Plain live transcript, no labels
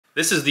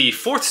This is the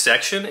 4th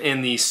section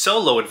in the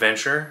solo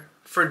adventure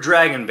for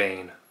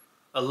Dragonbane,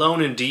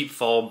 Alone in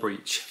Deepfall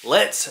Breach.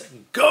 Let's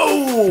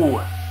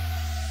go!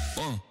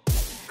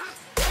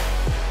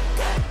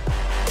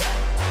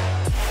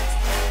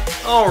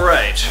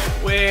 Alright,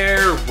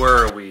 where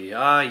were we?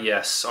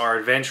 Yes, our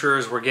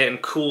adventurers were getting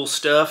cool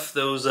stuff,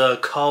 those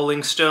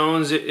calling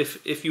stones,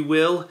 if you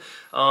will.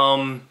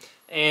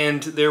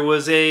 And there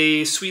was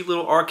a sweet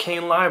little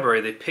arcane library.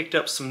 They picked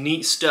up some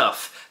neat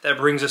stuff. That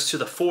brings us to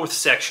the 4th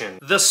section,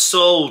 the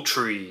Soul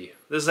Tree.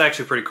 This is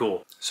actually pretty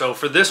cool. So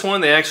for this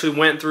one, they actually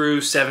went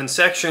through 7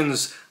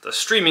 sections. The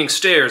Streaming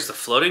Stairs, the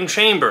Floating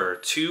Chamber,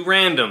 2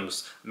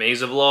 randoms,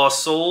 Maze of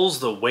Lost Souls,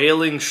 the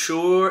Wailing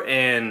Shore,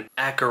 and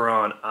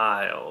Acheron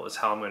Isle is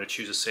how I'm going to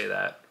choose to say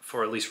that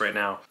for at least right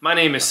now. My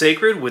name is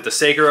Sacred with the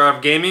Sacred Art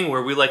of Gaming,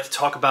 where we like to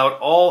talk about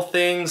all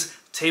things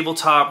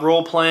tabletop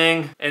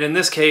role-playing, and in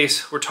this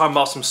case we're talking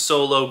about some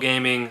solo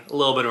gaming, a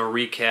little bit of a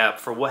recap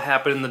for what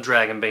happened in the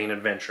Dragonbane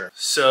adventure.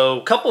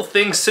 So a couple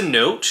things to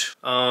note.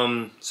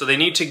 So they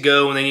need to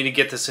go and they need to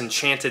get this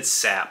enchanted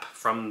sap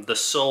from the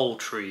Soul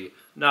Tree.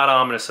 Not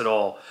ominous at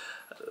all.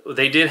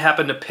 They did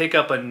happen to pick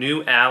up a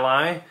new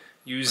ally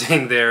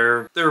using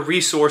their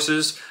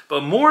resources,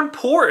 but more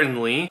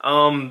importantly,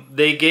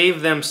 they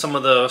gave them some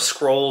of the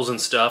scrolls and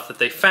stuff that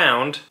they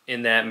found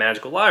in that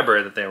magical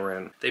library that they were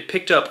in. They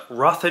picked up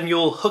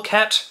Rothaniel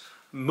Hookhat.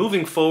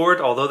 Moving forward,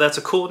 although that's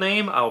a cool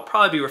name, I will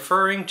probably be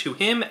referring to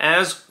him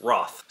as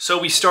Roth. So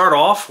we start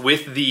off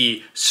with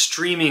the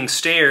Streaming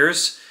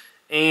Stairs,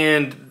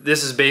 and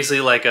this is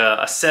basically like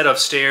a set of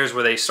stairs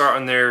where they start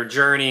on their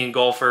journey.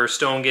 Ingolfr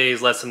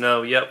Stone-Gaze lets them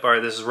know, yep, all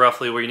right, this is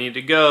roughly where you need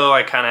to go.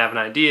 I kind of have an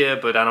idea,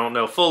 but I don't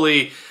know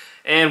fully.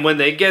 And when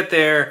they get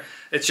there,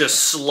 it's just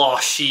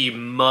sloshy,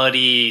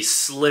 muddy,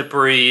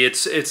 slippery.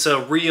 It's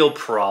a real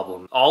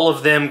problem. All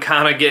of them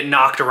kind of get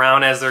knocked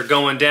around as they're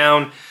going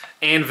down.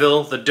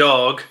 Anvil, the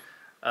dog,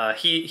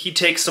 he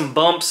takes some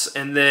bumps,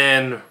 and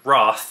then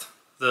Roth,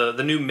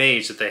 the new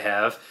mage that they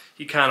have,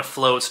 he kind of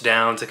floats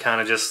down to kind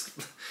of just...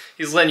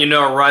 He's letting you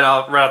know right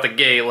out the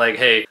gate, like,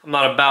 hey, I'm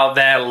not about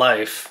that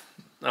life.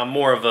 I'm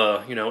more of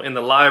a, you know, in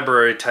the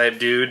library type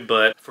dude,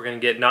 but if we're gonna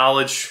get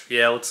knowledge,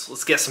 yeah,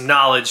 let's get some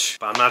knowledge,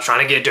 but I'm not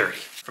trying to get dirty.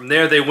 From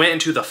there, they went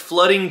into the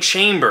Flooding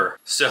Chamber.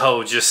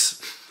 So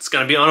just, it's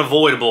gonna be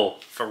unavoidable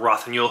for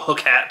Rothaniel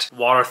Hookhat.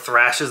 Water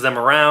thrashes them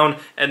around,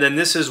 and then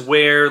this is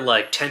where,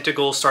 like,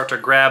 tentacles start to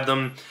grab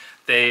them.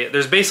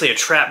 There's basically a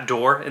trap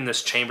door in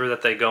this chamber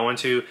that they go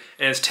into,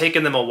 and it's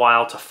taken them a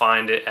while to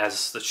find it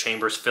as the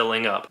chamber's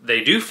filling up.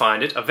 They do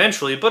find it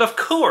eventually, but of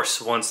course,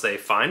 once they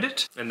find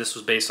it, and this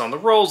was based on the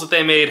rolls that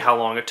they made, how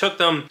long it took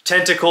them,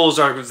 tentacles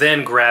are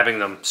then grabbing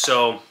them.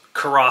 So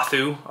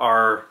Karathu,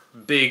 our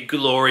big,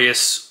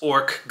 glorious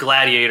orc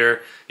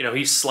gladiator, you know,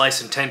 he's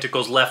slicing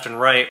tentacles left and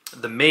right.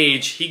 The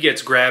mage, he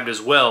gets grabbed as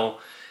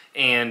well,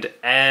 and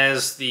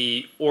as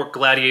the orc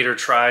gladiator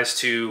tries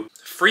to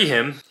free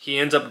him, he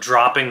ends up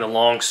dropping the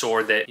long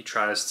sword that he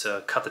tries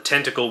to cut the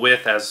tentacle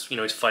with, as, you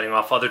know, he's fighting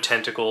off other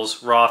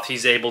tentacles. Roth,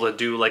 he's able to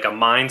do like a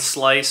mind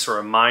slice or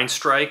a mind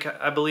strike,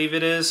 I believe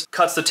it is.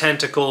 Cuts the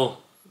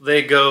tentacle.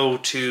 They go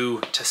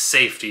to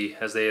safety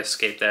as they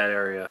escape that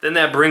area. Then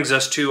that brings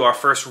us to our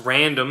first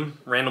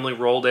randomly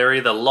rolled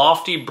area, the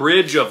Lofty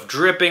Bridge of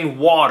Dripping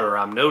Water.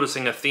 I'm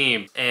noticing a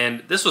theme,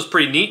 and this was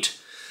pretty neat.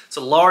 It's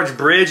a large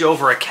bridge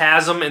over a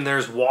chasm, and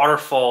there's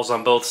waterfalls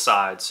on both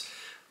sides.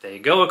 They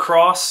go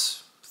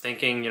across,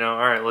 thinking, you know,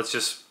 all right, let's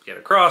just get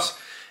across.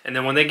 And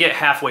then when they get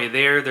halfway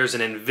there, there's an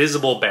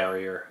invisible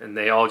barrier, and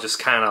they all just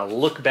kind of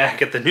look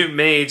back at the new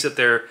mage that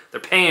they're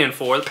paying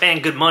for. They're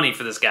paying good money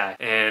for this guy,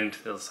 and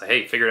they'll say,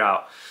 hey, figure it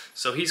out.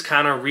 So he's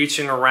kind of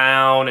reaching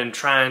around and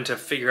trying to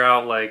figure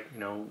out, like, you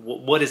know,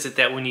 what is it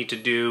that we need to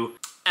do.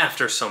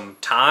 After some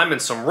time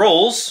and some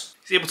rolls,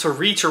 he's able to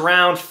reach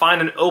around,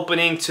 find an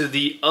opening to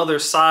the other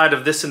side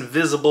of this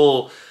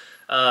invisible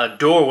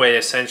doorway,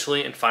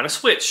 essentially, and find a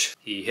switch.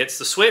 He hits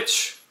the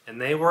switch,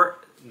 and they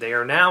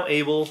are now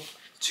able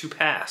to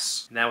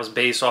pass. And that was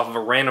based off of a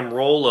random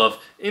roll of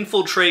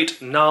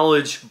Infiltrate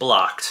Knowledge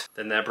Blocked.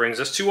 Then that brings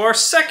us to our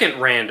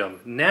second random,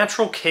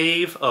 Natural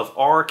Cave of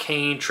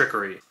Arcane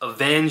Trickery.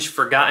 Avenge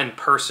Forgotten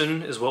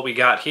Person is what we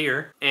got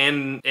here,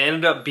 and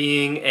ended up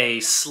being a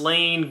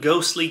slain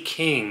ghostly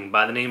king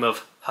by the name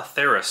of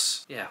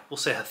Hatharis. Yeah, we'll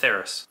say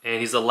Hatharis.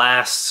 And he's the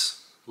last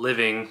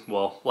living,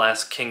 well,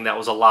 last king that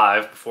was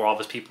alive before all of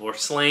his people were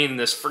slain in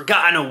this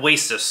forgotten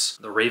oasis.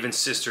 The Raven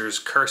Sisters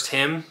cursed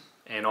him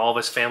and all of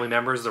his family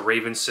members. The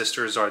Raven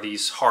Sisters are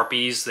these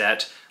harpies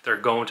that they're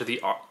going to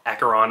the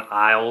Acheron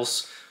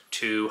Isles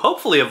to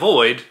hopefully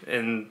avoid,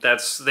 and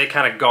they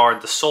kind of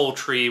guard the Soul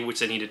Tree, which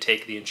they need to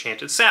take the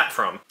enchanted sap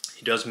from.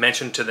 He does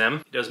mention to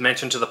them, he does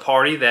mention to the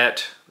party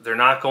that they're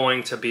not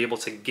going to be able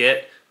to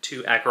get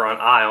to Acheron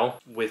Isle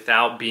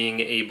without being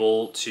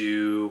able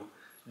to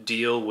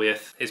deal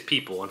with his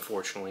people,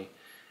 unfortunately.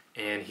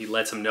 And he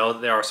lets them know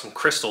that there are some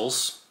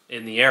crystals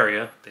in the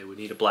area. They would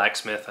need a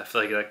blacksmith. I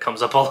feel like that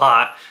comes up a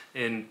lot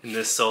in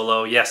this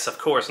solo. Yes, of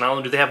course, not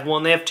only do they have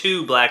one, they have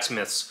 2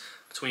 blacksmiths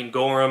between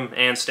Gorham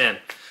and Sten.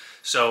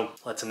 So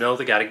lets them know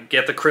they gotta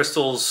get the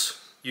crystals,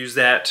 use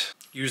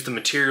the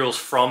materials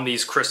from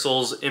these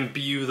crystals,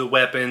 imbue the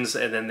weapons,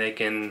 and then they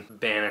can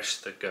banish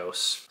the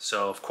ghosts.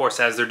 So of course,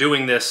 as they're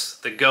doing this,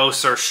 the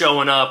ghosts are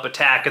showing up,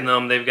 attacking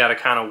them. They've got to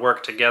kind of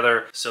work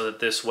together so that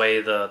this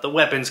way the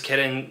weapons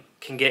can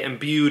get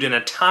imbued in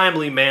a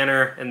timely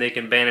manner, and they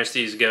can banish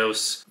these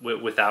ghosts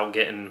without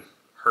getting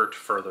hurt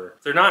further.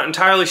 They're not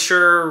entirely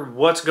sure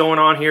what's going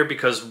on here,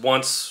 because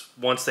once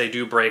they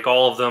do break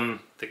all of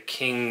them, the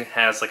king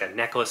has like a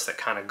necklace that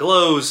kind of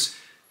glows.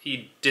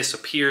 He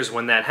disappears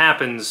when that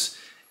happens,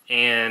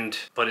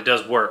 but it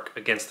does work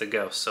against the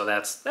ghost. So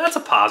that's a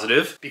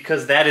positive,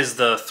 because that is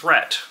the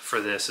threat for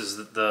this, is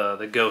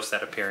the ghost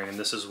that appearing, and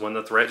this is when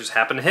the threat just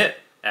happened to hit.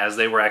 As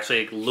they were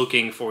actually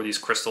looking for these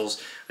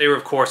crystals. They were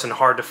of course in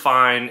hard to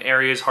find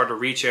areas, hard to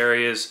reach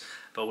areas,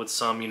 but with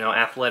some, you know,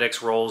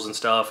 athletics rolls and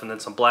stuff, and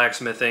then some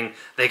blacksmithing,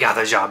 they got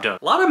the job done.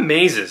 A lot of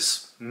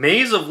mazes.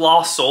 Maze of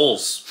Lost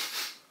Souls.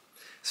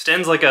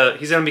 Sten's like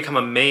he's gonna become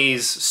a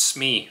maze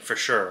smee for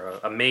sure,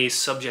 a maze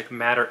subject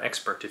matter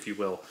expert, if you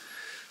will.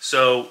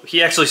 So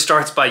he actually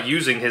starts by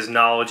using his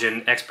knowledge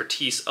and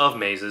expertise of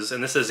mazes,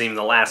 and this isn't even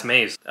the last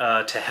maze,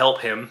 to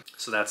help him.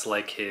 So that's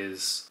like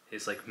his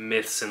like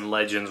myths and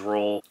legends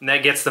role. And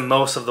that gets the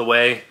most of the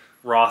way.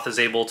 Roth is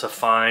able to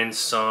find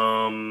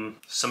some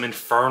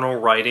infernal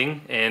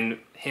writing, and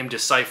him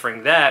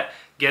deciphering that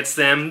gets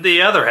them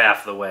the other half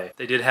of the way.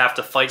 They did have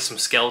to fight some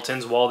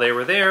skeletons while they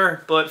were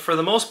there, but for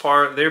the most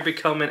part, they're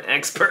becoming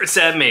experts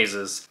at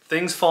mazes.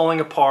 Things falling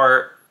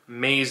apart,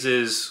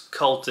 mazes,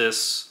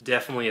 cultists,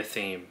 definitely a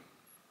theme.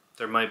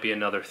 There might be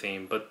another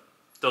theme, but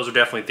those are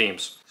definitely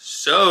themes.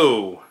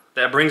 So,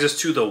 that brings us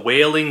to the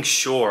Wailing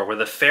Shore, where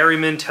the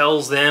ferryman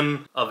tells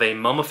them of a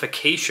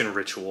mummification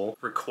ritual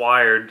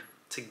required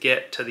to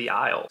get to the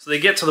Isle. So they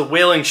get to the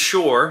Wailing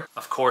Shore.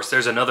 Of course,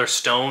 there's another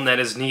stone that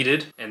is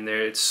needed, and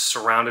it's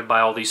surrounded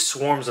by all these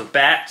swarms of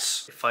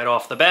bats. They fight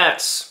off the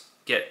bats,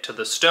 get to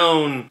the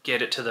stone,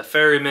 get it to the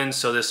ferryman,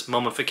 so this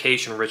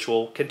mummification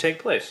ritual can take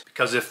place.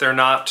 Because if they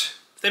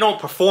don't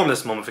perform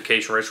this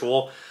mummification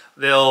ritual,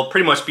 they'll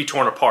pretty much be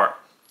torn apart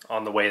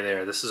on the way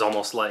there. This is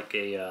almost like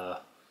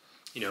a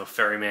you know,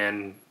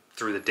 ferryman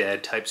through the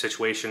dead type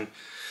situation.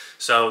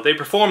 So they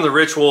perform the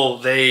ritual,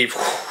 they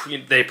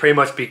pretty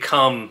much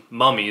become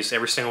mummies,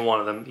 every single one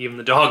of them, even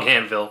the dog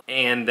anvil.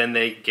 And then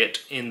they get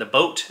in the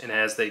boat, and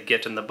as they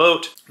get in the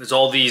boat, there's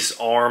all these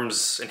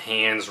arms and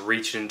hands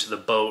reaching into the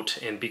boat,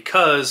 and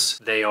because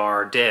they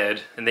are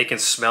dead, and they can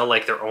smell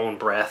like their own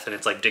breath, and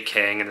it's like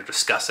decaying, and they're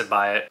disgusted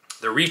by it,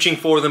 they're reaching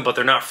for them, but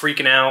they're not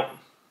freaking out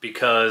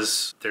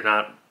because they're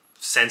not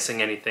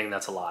sensing anything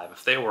that's alive.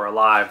 If they were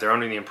alive, they're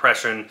under the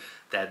impression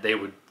that they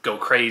would go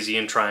crazy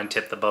and try and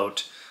tip the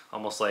boat,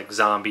 almost like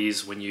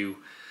zombies when you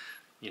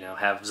know,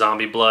 have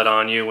zombie blood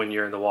on you when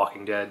you're in The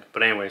Walking Dead.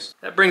 But anyways,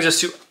 that brings us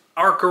to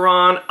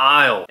Archeron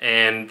Isle,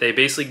 and they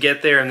basically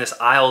get there, and this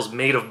isle's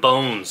made of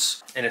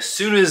bones. And as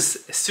soon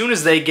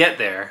as they get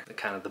there,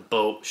 the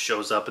boat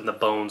shows up and the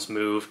bones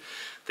move.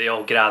 They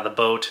all get out of the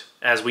boat.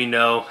 As we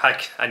know,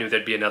 I knew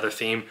there'd be another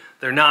theme.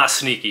 They're not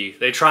sneaky.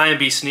 They try and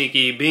be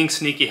sneaky. Being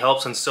sneaky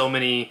helps in so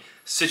many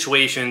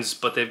situations,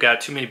 but they've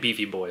got too many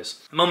beefy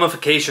boys. The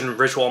mummification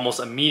ritual almost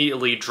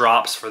immediately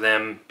drops for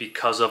them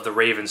because of the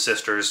Raven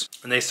sisters,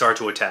 and they start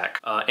to attack.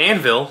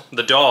 Anvil,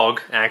 the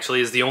dog,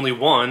 actually is the only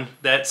one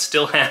that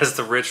still has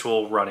the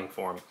ritual running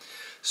for him.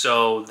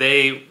 So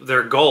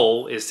their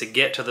goal is to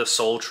get to the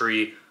soul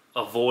tree,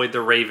 avoid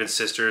the Raven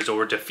sisters,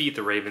 or defeat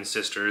the Raven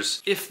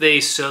sisters, if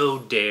they so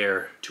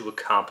dare to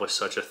accomplish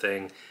such a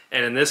thing.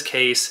 And in this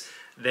case,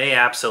 they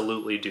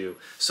absolutely do.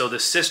 So the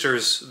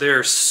sisters,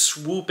 they're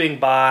swooping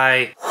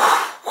by,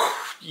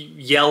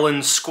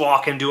 yelling,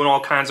 squawking, doing all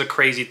kinds of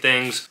crazy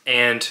things,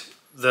 and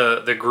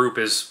the group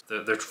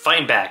they're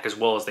fighting back as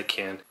well as they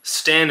can.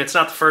 Sten, it's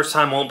not the first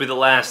time, won't be the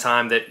last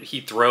time that he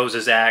throws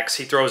his axe.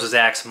 He throws his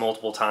axe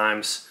multiple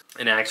times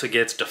and actually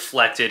gets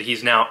deflected.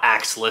 He's now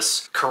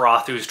axeless.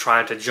 Karathu's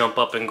trying to jump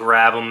up and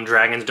grab him,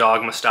 Dragon's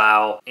Dogma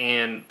style.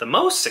 And the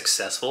most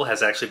successful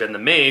has actually been the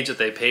mage that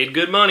they paid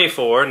good money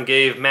for and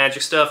gave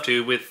magic stuff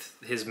to with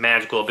his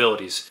magical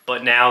abilities.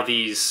 But now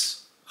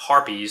these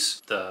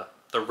harpies, the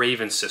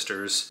Raven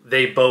sisters,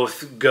 they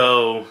both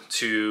go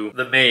to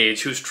the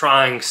mage, who's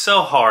trying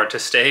so hard to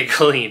stay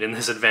clean in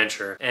this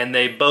adventure, and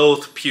they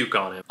both puke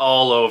on him,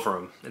 all over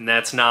him, and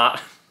that's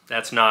not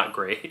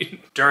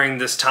great. During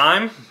this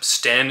time,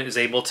 Sten is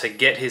able to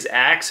get his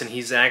axe, and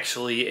he's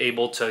actually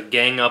able to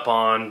gang up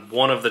on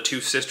one of the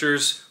two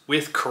sisters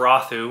with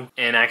Karathu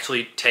and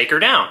actually take her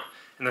down.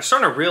 And they're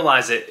starting to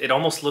realize it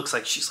almost looks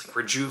like she's like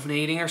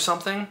rejuvenating or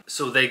something.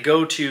 So they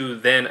go to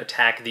then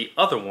attack the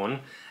other one.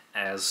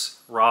 As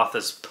Roth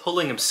is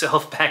pulling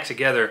himself back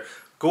together,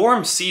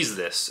 Gorham sees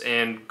this,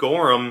 and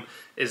Gorham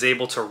is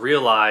able to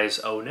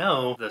realize, oh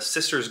no, the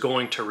sister's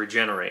going to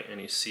regenerate,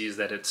 and he sees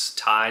that it's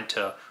tied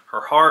to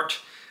her heart,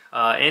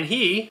 and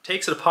he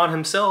takes it upon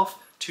himself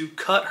to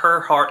cut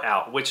her heart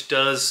out, which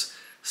does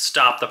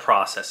stop the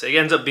process. It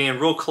ends up being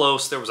real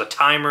close. There was a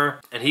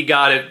timer, and he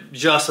got it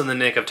just in the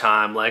nick of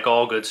time, like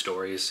all good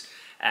stories,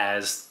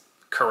 as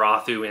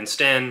Karathu and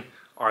Sten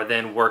are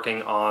then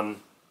working on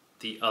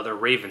the other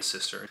Raven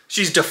sister.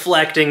 She's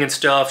deflecting and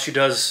stuff.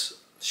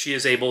 She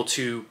is able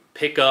to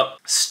pick up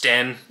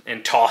Sten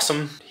and toss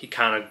him. He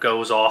kind of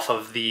goes off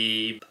of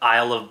the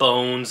Isle of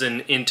Bones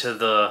and into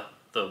the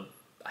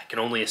I can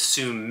only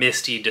assume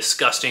misty,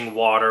 disgusting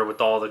water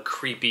with all the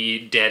creepy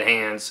dead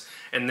hands.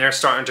 And they're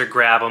starting to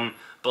grab him.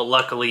 But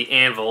luckily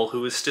Anvil,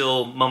 who is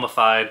still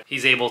mummified,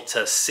 he's able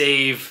to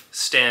save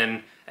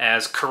Sten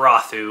as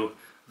Karathu,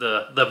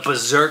 the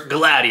berserk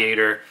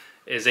gladiator,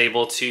 is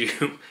able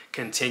to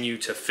continue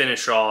to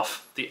finish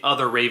off the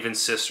other Raven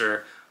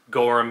sister.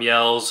 Gorham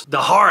yells,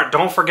 "The heart!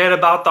 Don't forget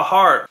about the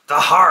heart! The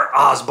heart,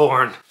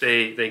 Osborne!"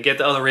 They get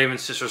the other Raven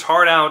sister's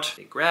heart out,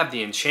 they grab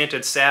the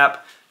enchanted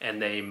sap,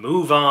 and they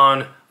move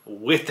on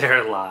with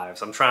their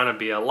lives. I'm trying to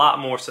be a lot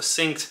more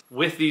succinct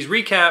with these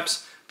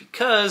recaps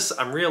because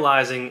I'm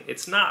realizing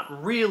it's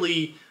not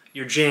really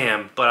your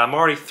jam, but I'm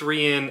already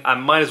 3 in. I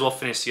might as well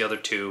finish the other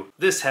 2.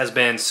 This has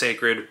been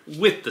Sacred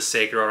with the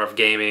Sacred Art of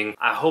Gaming.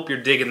 I hope you're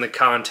digging the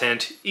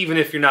content, even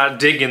if you're not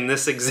digging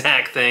this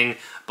exact thing,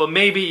 but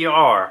maybe you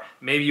are.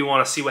 Maybe you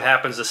want to see what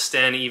happens to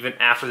Sten even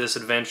after this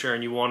adventure,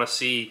 and you want to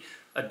see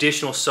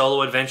additional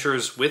solo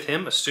adventures with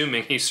him,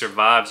 assuming he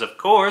survives, of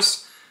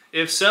course.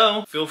 If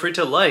so, feel free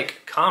to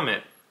like,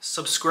 comment,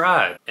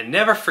 subscribe, and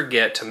never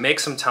forget to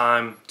make some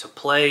time to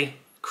play,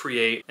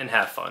 create, and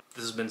have fun.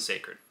 This has been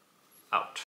Sacred. Out.